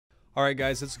All right,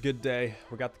 guys, it's a good day.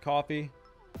 We got the coffee.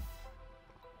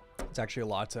 It's actually a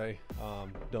latte.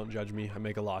 Don't judge me. I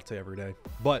make a latte every day.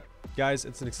 But, guys,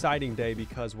 it's an exciting day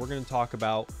because we're going to talk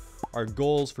about our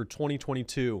goals for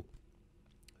 2022.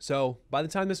 So, by the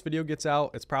time this video gets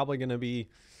out, it's probably going to be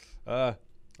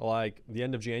like the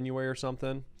end of January or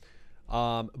something.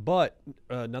 But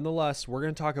nonetheless, we're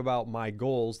going to talk about my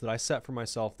goals that I set for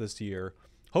myself this year.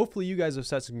 Hopefully, you guys have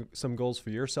set some goals for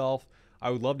yourself. I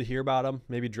would love to hear about them.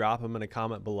 Maybe drop them in a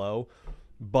comment below.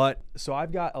 But so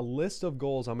I've got a list of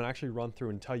goals I'm going to actually run through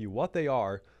and tell you what they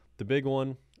are. The big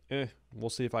one,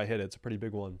 we'll see if I hit it. It's a pretty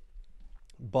big one.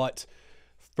 But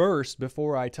first,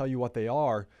 before I tell you what they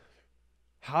are,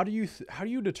 how do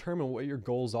you determine what your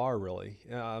goals are really?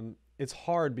 It's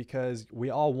hard because we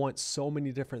all want so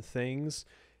many different things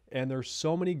and there's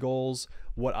so many goals.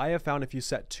 What I have found, if you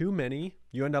set too many,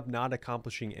 you end up not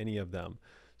accomplishing any of them.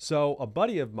 So a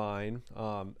buddy of mine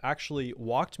actually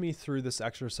walked me through this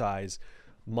exercise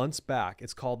months back.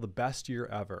 It's called the best year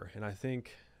ever. And I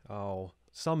think,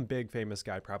 some big famous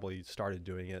guy probably started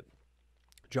doing it.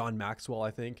 John Maxwell,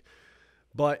 I think.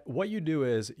 But what you do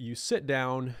is you sit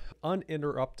down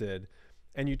uninterrupted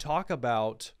and you talk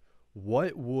about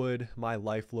what would my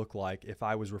life look like if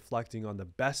I was reflecting on the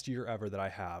best year ever that I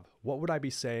have? What would I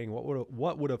be saying?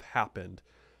 What would have happened?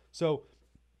 So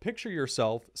picture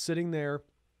yourself sitting there.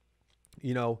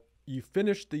 You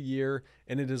finished the year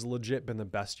and it has legit been the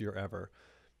best year ever.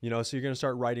 So you're going to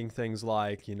start writing things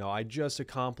like, I just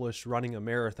accomplished running a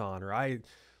marathon, or I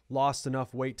lost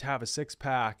enough weight to have a six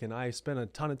pack, and I spent a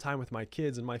ton of time with my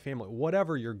kids and my family.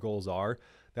 Whatever your goals are,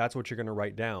 that's what you're going to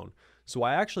write down. So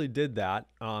I actually did that.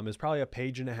 It's probably a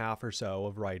page and a half or so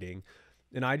of writing.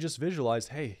 And I just visualized,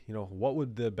 hey, what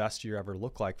would the best year ever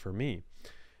look like for me?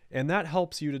 And that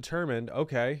helps you determine,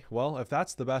 okay, well, if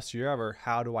that's the best year ever,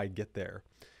 how do I get there?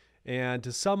 And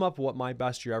to sum up what my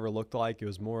best year ever looked like, it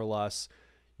was more or less,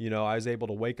 I was able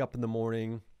to wake up in the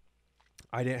morning.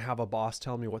 I didn't have a boss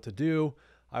telling me what to do.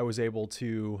 I was able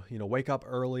to, wake up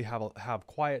early, have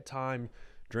quiet time,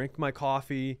 drink my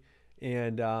coffee,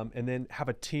 and then have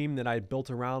a team that I had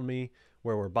built around me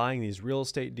where we're buying these real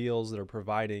estate deals that are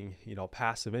providing,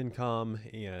 passive income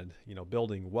and,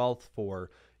 building wealth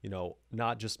for,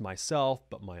 not just myself,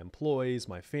 but my employees,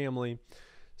 my family.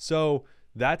 So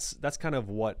that's kind of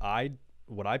what I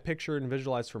pictured and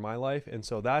visualized for my life. And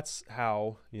so that's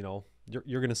how,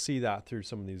 you're going to see that through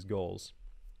some of these goals.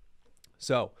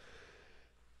 So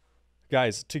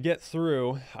guys, to get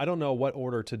through, I don't know what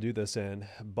order to do this in,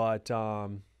 but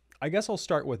I guess I'll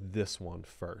start with this one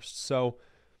first. So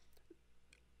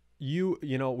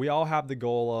we all have the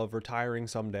goal of retiring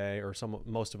someday, or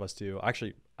most of us do.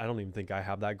 Actually, I don't even think I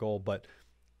have that goal, but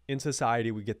in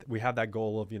society we have that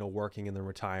goal of working and then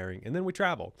retiring, and then we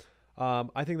travel.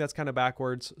 I think that's kind of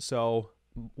backwards. So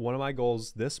one of my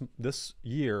goals this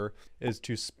year is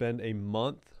to spend a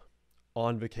month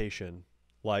on vacation,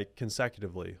 like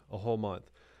consecutively, a whole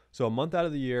month. So a month out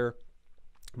of the year,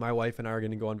 my wife and I are going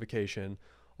to go on vacation,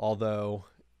 although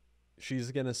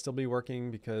she's going to still be working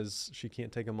because she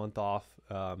can't take a month off.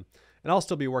 And I'll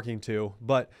still be working too,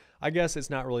 but I guess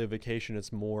it's not really a vacation.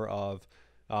 It's more of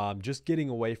just getting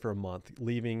away for a month,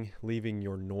 leaving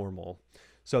your normal.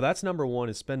 So that's number one,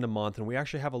 is spend a month. And we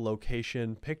actually have a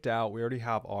location picked out. We already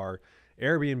have our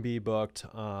Airbnb booked.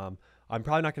 I'm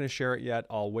probably not going to share it yet.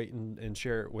 I'll wait and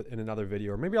share it in another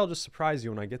video, or maybe I'll just surprise you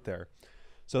when I get there.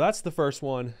 So that's the first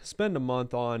one, spend a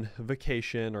month on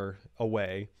vacation or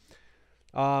away.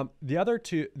 The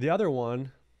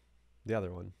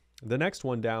next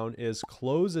one down is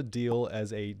close a deal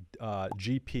as a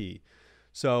GP.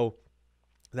 So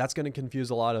that's going to confuse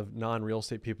a lot of non-real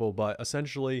estate people, but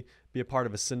essentially be a part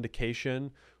of a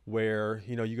syndication where,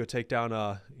 you go take down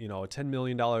a $10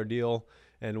 million deal.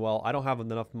 And well, I don't have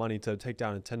enough money to take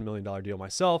down a $10 million deal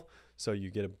myself. So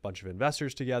you get a bunch of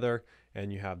investors together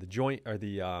and you have the joint or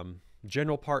the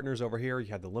general partners over here.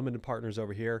 You have the limited partners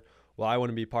over here. Well, I want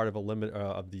to be part of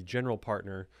of the general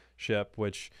partnership,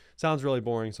 which sounds really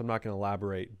boring, so I'm not going to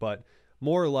elaborate. But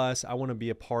more or less, I want to be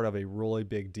a part of a really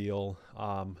big deal,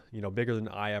 bigger than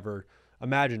I ever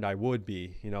imagined I would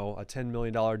be. A $10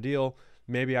 million deal.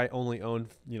 Maybe I only own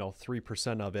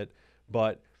 3% of it,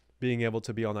 but being able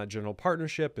to be on that general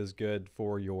partnership is good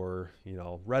for your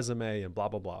resume and blah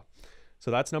blah blah. So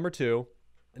that's number two.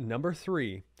 Number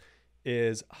three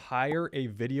is hire a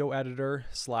video editor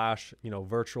 /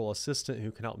 virtual assistant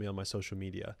who can help me on my social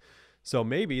media. So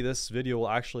maybe this video will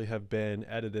actually have been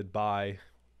edited by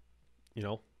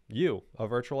you, a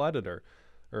virtual editor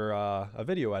or a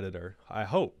video editor, I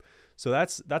hope. So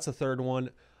that's a third one.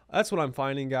 That's what I'm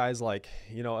finding, guys. Like,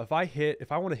 you know, if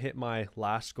I want to hit my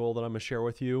last goal that I'm going to share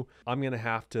with you, I'm going to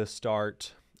have to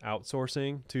start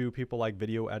outsourcing to people like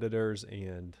video editors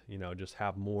and, you know, just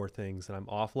have more things that I'm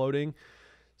offloading.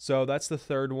 So that's the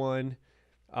third one.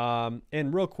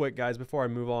 And real quick, guys, before I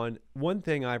move on, one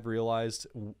thing I've realized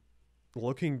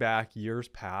looking back years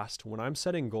past, when I'm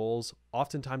setting goals,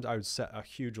 oftentimes I would set a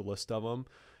huge list of them.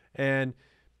 And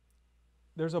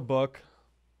there's a book,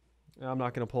 I'm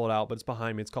not going to pull it out, but it's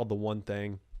behind me. It's called The One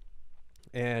Thing.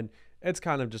 And it's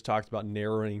kind of just talks about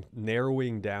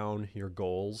narrowing down your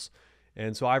goals.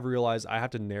 And so I've realized I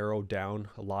have to narrow down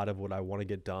a lot of what I want to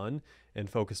get done and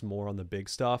focus more on the big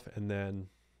stuff. And then,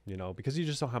 you know, because you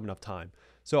just don't have enough time.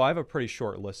 So I have a pretty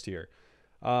short list here.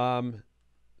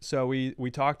 So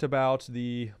we talked about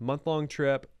the month-long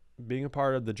trip, being a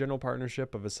part of the general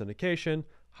partnership of a syndication,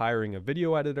 hiring a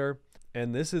video editor.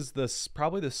 And this is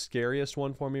probably the scariest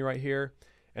one for me right here.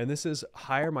 And this is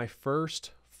hire my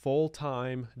first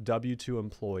full-time W-2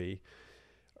 employee.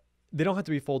 They don't have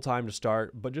to be full-time to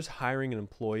start, but just hiring an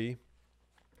employee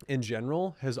in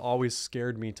general has always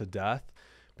scared me to death,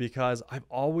 because I've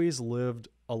always lived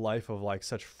a life of like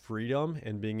such freedom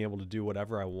and being able to do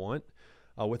whatever I want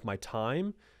with my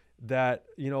time, that,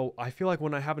 you know, I feel like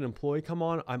when I have an employee come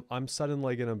on, I'm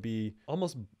suddenly going to be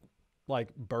almost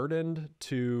like burdened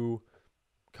to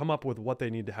come up with what they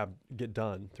need to get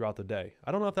done throughout the day.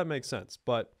 I don't know if that makes sense,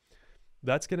 but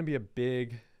that's going to be a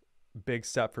big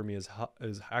step for me, is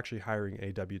actually hiring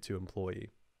a W-2 employee.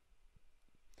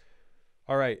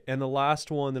 All right, and the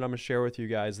last one that I'm going to share with you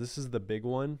guys, this is the big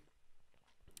one.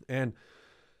 And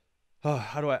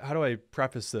how do I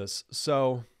preface this?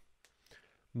 So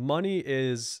money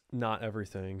is not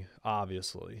everything,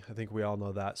 obviously. I think we all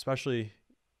know that, especially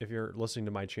if you're listening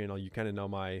to my channel, you kind of know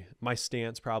my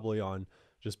stance probably on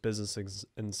just business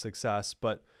and success.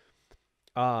 But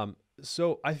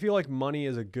so I feel like money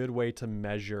is a good way to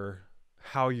measure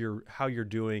how you're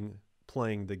doing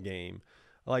playing the game.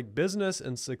 Like business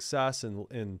and success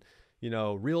and you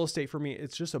know, real estate for me,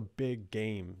 it's just a big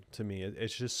game to me.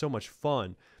 It's just so much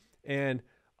fun. And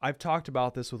I've talked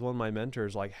about this with one of my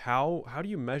mentors, like how do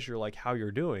you measure like how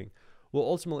you're doing? Well,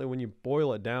 ultimately when you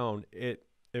boil it down, it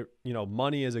you know,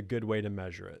 money is a good way to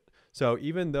measure it. So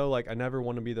even though like I never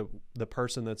want to be the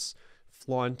person that's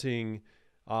flaunting,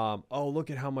 oh, look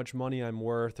at how much money I'm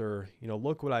worth, or, you know,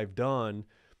 look what I've done.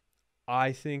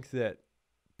 I think that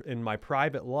in my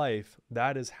private life,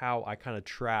 that is how I kind of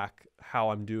track how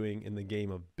I'm doing in the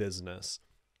game of business.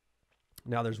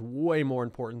 Now there's way more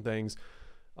important things.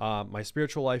 My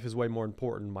spiritual life is way more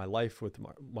important. My life with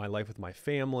my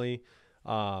family,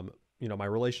 you know, my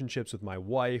relationships with my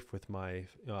wife, with my,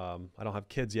 I don't have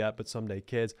kids yet, but someday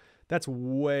kids, that's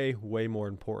way, way more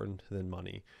important than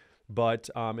money. But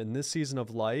in this season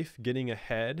of life, getting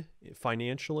ahead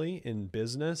financially in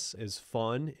business is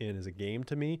fun and is a game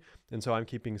to me. And so I'm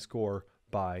keeping score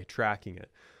by tracking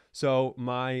it. So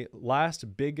my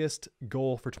last biggest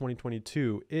goal for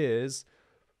 2022 is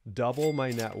double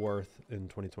my net worth in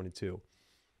 2022,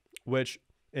 which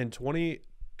in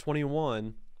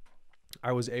 2021,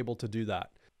 I was able to do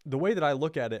that. The way that I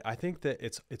look at it, I think that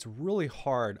it's really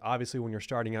hard. Obviously, when you're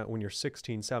starting out, when you're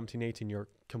 16, 17, 18, you're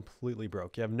completely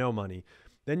broke. You have no money.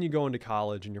 Then you go into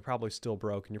college and you're probably still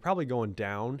broke, and you're probably going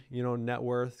down, you know, net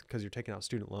worth because you're taking out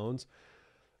student loans.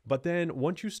 But then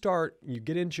once you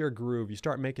get into your groove, you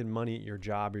start making money at your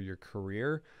job or your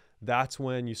career, that's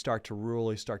when you start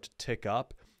to tick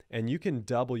up, and you can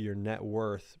double your net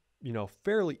worth, you know,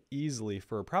 fairly easily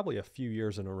for probably a few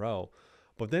years in a row.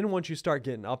 But then once you start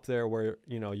getting up there where,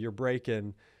 you know, you're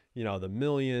breaking, you know, the $1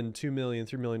 million, $2 million,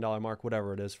 $3 million mark,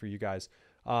 whatever it is for you guys,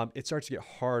 it starts to get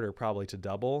harder probably to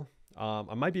double.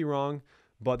 I might be wrong,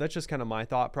 but that's just kind of my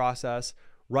thought process.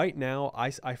 Right now,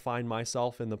 I find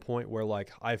myself in the point where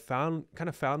like I've found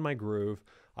my groove.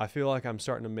 I feel like I'm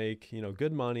starting to make, you know,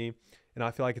 good money, and I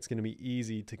feel like it's going to be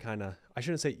easy to I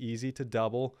shouldn't say easy to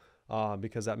double,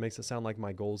 because that makes it sound like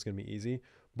my goal is going to be easy,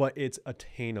 but it's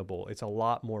attainable. It's a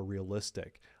lot more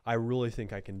realistic. I really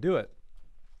think I can do it.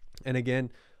 And again,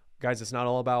 guys, it's not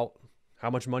all about how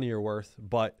much money you're worth,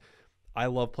 but I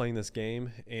love playing this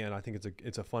game, and I think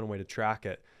it's a fun way to track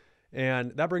it.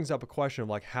 And that brings up a question of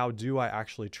like, how do I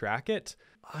actually track it?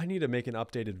 I need to make an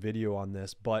updated video on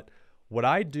this, but what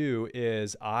I do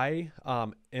is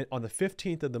on the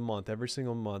 15th of the month, every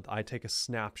single month, I take a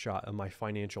snapshot of my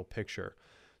financial picture.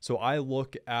 So I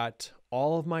look at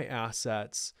all of my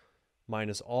assets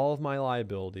minus all of my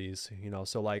liabilities, you know,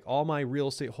 so like all my real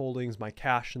estate holdings, my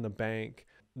cash in the bank,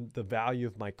 the value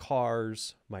of my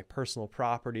cars, my personal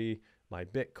property, my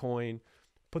Bitcoin,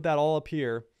 put that all up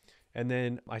here. And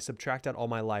then I subtract out all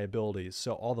my liabilities.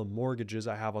 So all the mortgages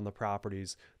I have on the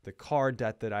properties, the car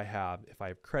debt that I have, if I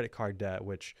have credit card debt,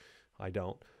 which I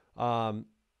don't.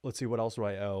 Let's see, what else do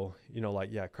I owe? You know, like,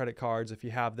 yeah, credit cards, if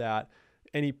you have that,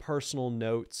 any personal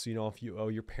notes, you know, if you owe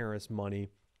your parents money,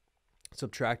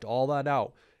 subtract all that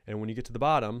out. And when you get to the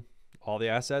bottom, all the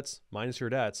assets minus your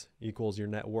debts equals your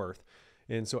net worth.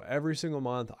 And so every single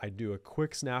month I do a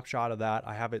quick snapshot of that.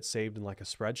 I have it saved in like a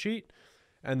spreadsheet.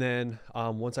 And then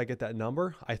once I get that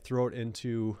number, I throw it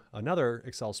into another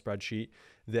Excel spreadsheet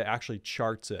that actually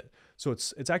charts it. So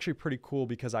it's actually pretty cool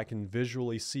because I can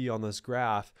visually see on this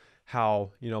graph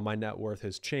how, you know, my net worth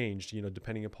has changed, you know,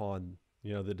 depending upon,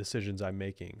 you know, the decisions I'm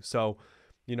making. So,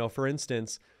 you know, for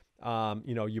instance,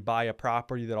 you know, you buy a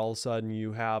property that all of a sudden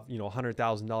you have, you know,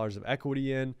 $100,000 of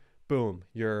equity in, boom,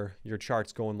 your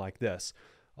chart's going like this.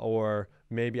 Or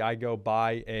maybe I go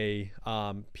buy a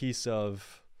piece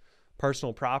of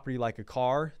personal property like a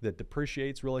car that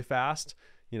depreciates really fast,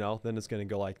 you know, then it's going to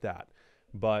go like that.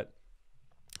 But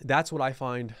that's what I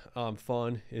find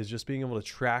fun, is just being able to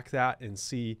track that and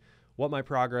see what my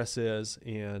progress is.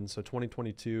 And so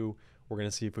 2022, we're going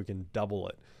to see if we can double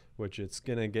it, which it's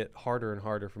going to get harder and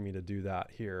harder for me to do that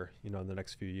here, you know, in the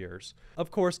next few years.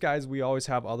 Of course, guys, we always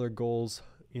have other goals,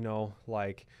 you know,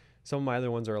 like some of my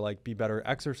other ones are like be better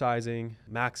exercising,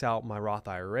 max out my Roth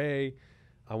IRA.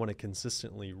 I want to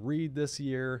consistently read this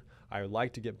year. I would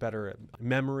like to get better at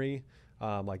memory,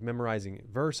 like memorizing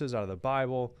verses out of the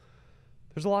Bible.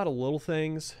 There's a lot of little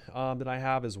things that I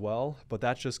have as well, but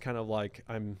that's just kind of like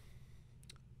I'm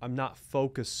not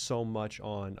focused so much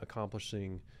on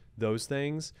accomplishing those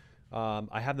things.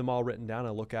 I have them all written down. I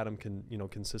look at them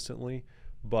consistently,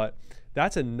 but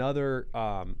that's another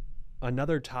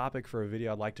topic for a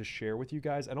video I'd like to share with you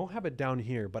guys. I don't have it down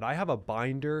here, but I have a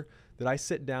binder that I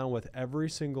sit down with every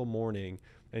single morning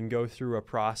and go through a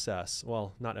process.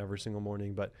 Well, not every single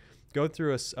morning, but go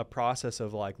through a process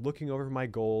of like looking over my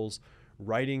goals,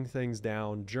 writing things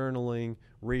down, journaling,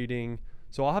 reading.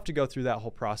 So I'll have to go through that whole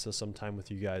process sometime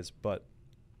with you guys, but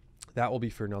that will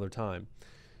be for another time.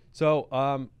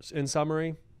 So in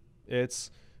summary,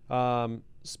 it's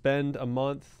spend a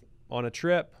month on a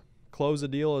trip, close a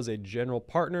deal as a general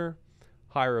partner,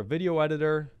 hire a video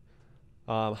editor,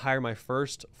 hire my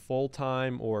first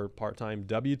full-time or part-time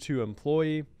W-2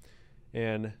 employee,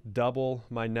 and double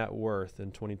my net worth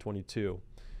in 2022.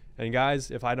 And guys,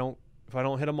 if I don't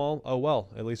hit them all, oh well,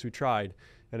 at least we tried.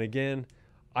 And again,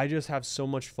 I just have so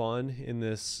much fun in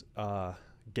this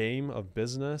game of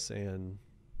business and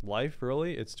life,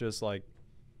 really. It's just like,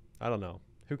 I don't know.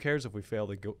 Who cares if we fail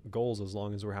the goals as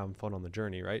long as we're having fun on the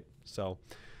journey, right? So,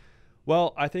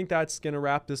 well, I think that's going to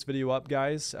wrap this video up,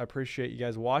 guys. I appreciate you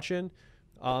guys watching.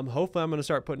 Hopefully, I'm going to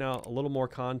start putting out a little more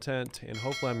content, and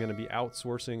hopefully I'm going to be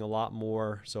outsourcing a lot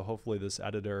more. So hopefully this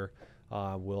editor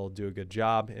will do a good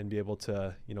job and be able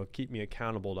to, you know, keep me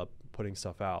accountable to putting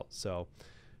stuff out. So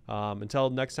until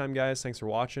next time, guys, thanks for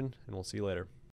watching, and we'll see you later.